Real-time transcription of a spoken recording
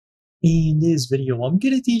In this video, I'm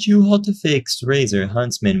gonna teach you how to fix Razer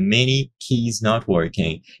Huntsman mini keys not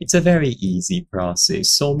working. It's a very easy process,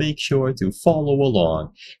 so make sure to follow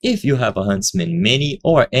along. If you have a Huntsman mini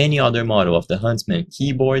or any other model of the Huntsman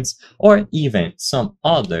keyboards, or even some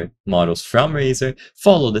other models from Razer,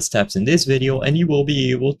 follow the steps in this video and you will be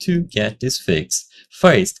able to get this fixed.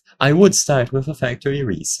 First, I would start with a factory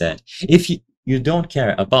reset. If you don't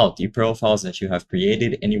care about the profiles that you have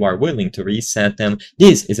created and you are willing to reset them,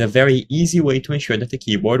 this is a very easy way to ensure that the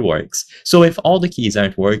keyboard works. So if all the keys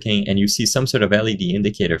aren't working and you see some sort of LED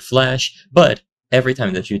indicator flash, but every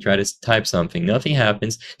time that you try to type something, nothing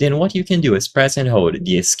happens, then what you can do is press and hold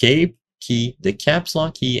the escape key, the caps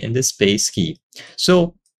lock key, and the space key.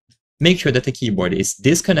 So make sure that the keyboard is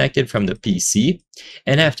disconnected from the PC,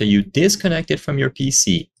 and after you disconnect it from your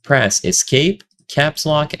PC, press escape, caps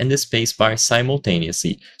lock, and the spacebar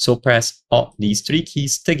simultaneously. So press all these three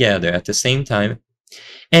keys together at the same time,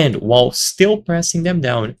 and while still pressing them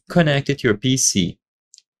down, connect it to your PC.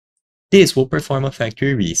 This will perform a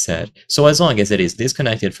factory reset. So as long as it is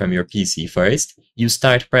disconnected from your PC first, you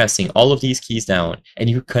start pressing all of these keys down, and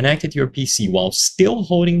you connect it to your PC while still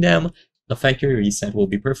holding them, the factory reset will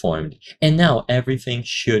be performed, and now everything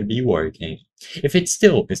should be working. If it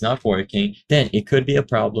still is not working, then it could be a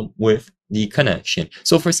problem with the connection.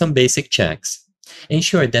 So for some basic checks,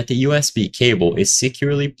 ensure that the USB cable is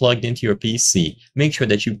securely plugged into your PC. Make sure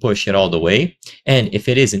that you push it all the way, and if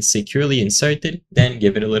it isn't securely inserted, then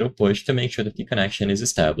give it a little push to make sure that the connection is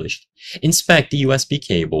established. Inspect the USB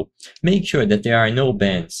cable. Make sure that there are no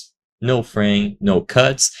bends, no fraying, no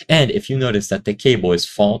cuts, and if you notice that the cable is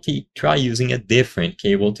faulty, try using a different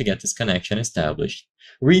cable to get this connection established.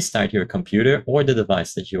 Restart your computer or the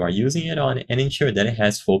device that you are using it on and ensure that it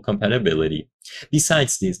has full compatibility.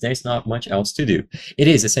 Besides this, there's not much else to do. It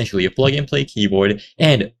is essentially a plug-and-play keyboard,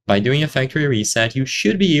 and by doing a factory reset, you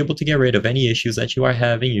should be able to get rid of any issues that you are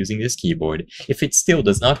having using this keyboard. If it still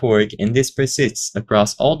does not work and this persists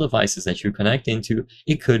across all devices that you connect into,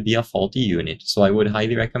 it could be a faulty unit, so I would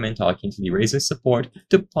highly recommend talking to the Razer support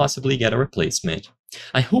to possibly get a replacement.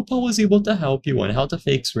 I hope I was able to help you on how to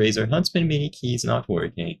fix Razer Huntsman mini keys not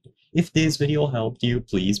working. If this video helped you,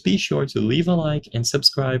 please be sure to leave a like and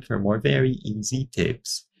subscribe for more very easy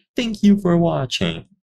tips. Thank you for watching.